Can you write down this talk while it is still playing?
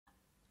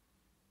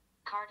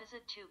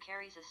Cartosat-2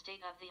 carries a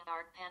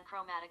state-of-the-art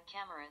panchromatic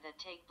camera that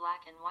take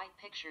black and white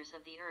pictures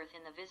of the Earth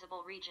in the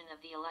visible region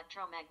of the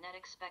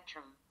electromagnetic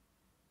spectrum.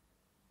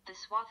 The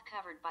swath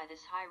covered by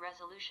this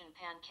high-resolution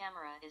pan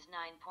camera is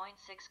 9.6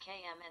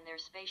 km and their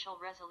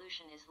spatial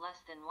resolution is less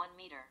than 1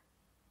 meter.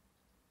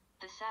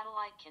 The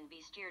satellite can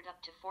be steered up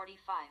to 45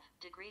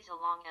 degrees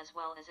along as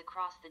well as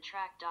across the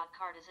track.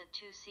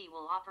 Cartosat-2C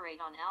will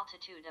operate on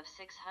altitude of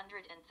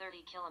 630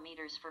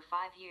 kilometers for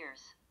 5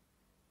 years.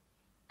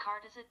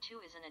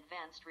 Cartosat-2 is an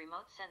advanced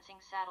remote sensing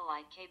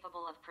satellite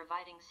capable of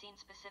providing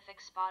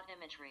scene-specific spot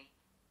imagery.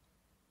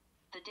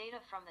 The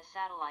data from the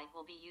satellite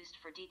will be used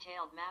for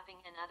detailed mapping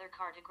and other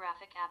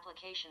cartographic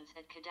applications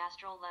at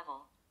cadastral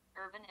level,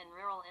 urban and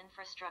rural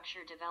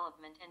infrastructure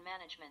development and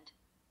management,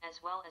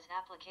 as well as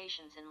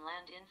applications in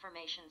land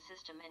information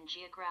system and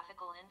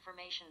geographical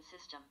information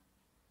system.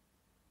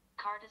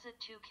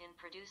 Cartosat-2 can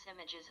produce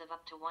images of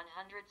up to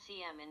 100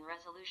 cm in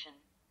resolution,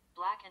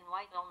 black and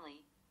white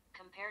only,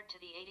 compared to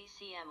the 80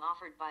 cm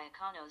offered by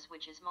ICONOS,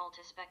 which is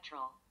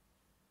multispectral.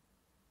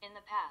 In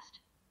the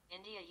past,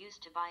 India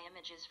used to buy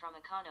images from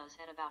ICONOS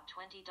at about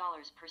 $20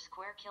 per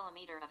square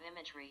kilometer of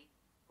imagery,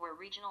 where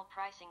regional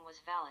pricing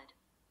was valid.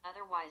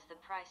 Otherwise the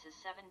price is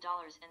 $7.70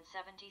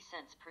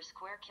 per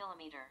square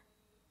kilometer.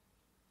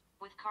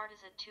 With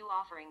Cartosat-2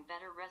 offering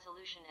better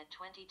resolution at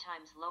 20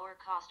 times lower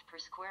cost per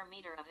square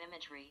meter of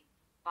imagery,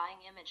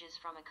 buying images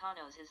from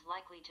ICONOS is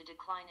likely to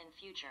decline in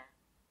future.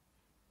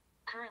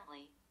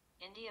 Currently,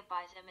 India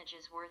buys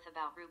images worth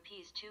about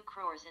rupees 2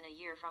 crores in a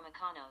year from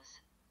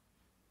ICONOS.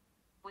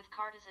 With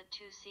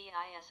Cartosat-2C,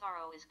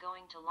 ISRO is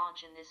going to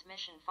launch in this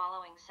mission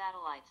following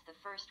satellites. The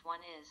first one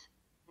is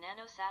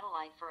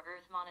Nanosatellite for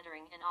Earth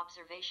Monitoring and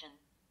Observation,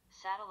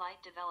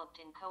 satellite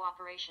developed in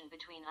cooperation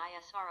between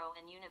ISRO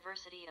and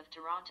University of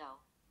Toronto,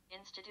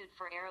 Institute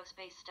for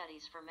Aerospace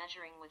Studies for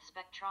measuring with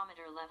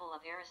spectrometer level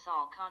of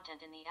aerosol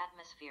content in the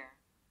atmosphere.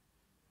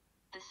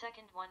 The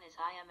second one is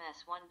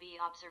IMS-1B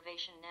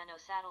Observation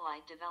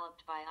Nanosatellite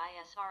developed by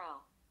ISRO,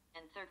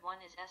 and third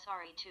one is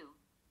SRE-2,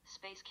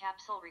 Space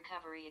Capsule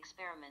Recovery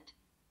Experiment,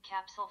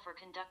 capsule for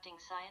conducting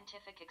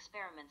scientific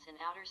experiments in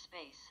outer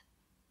space.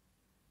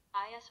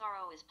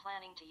 ISRO is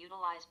planning to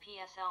utilize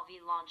PSLV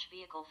launch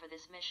vehicle for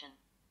this mission.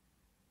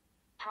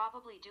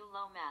 Probably due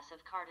low mass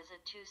of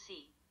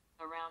Cartosat-2C,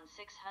 around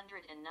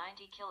 690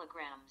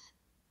 kilograms,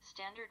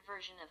 standard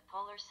version of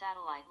polar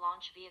satellite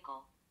launch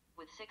vehicle,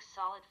 with 6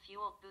 solid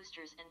fueled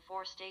boosters and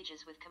 4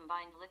 stages with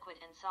combined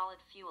liquid and solid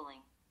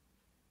fueling.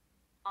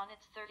 On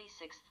its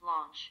 36th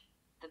launch,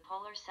 the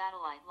Polar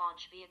Satellite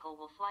Launch Vehicle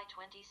will fly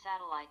 20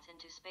 satellites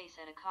into space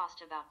at a cost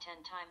about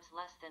 10 times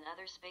less than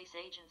other space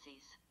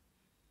agencies.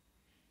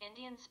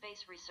 Indian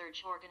Space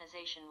Research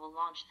Organization will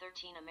launch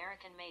 13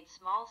 American-made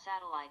small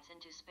satellites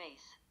into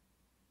space.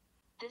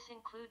 This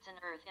includes an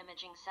Earth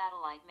imaging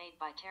satellite made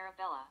by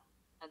Terabella,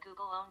 a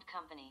Google-owned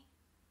company.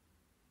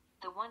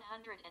 The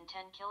 110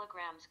 kg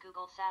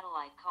Google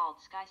satellite called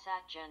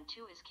SkySat Gen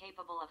 2 is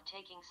capable of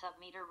taking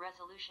sub-meter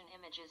resolution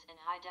images and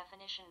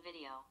high-definition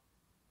video.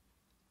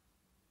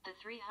 The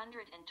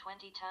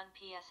 320-ton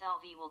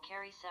PSLV will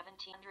carry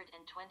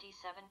 1,727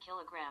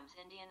 kg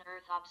Indian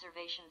Earth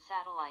observation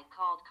satellite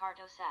called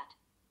Cartosat,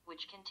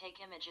 which can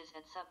take images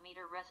at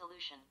sub-meter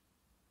resolution.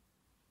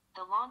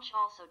 The launch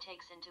also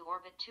takes into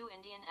orbit 2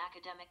 Indian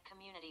academic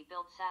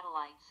community-built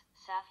satellites,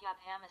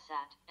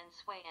 Satyabhamasat and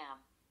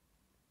SWAYAM.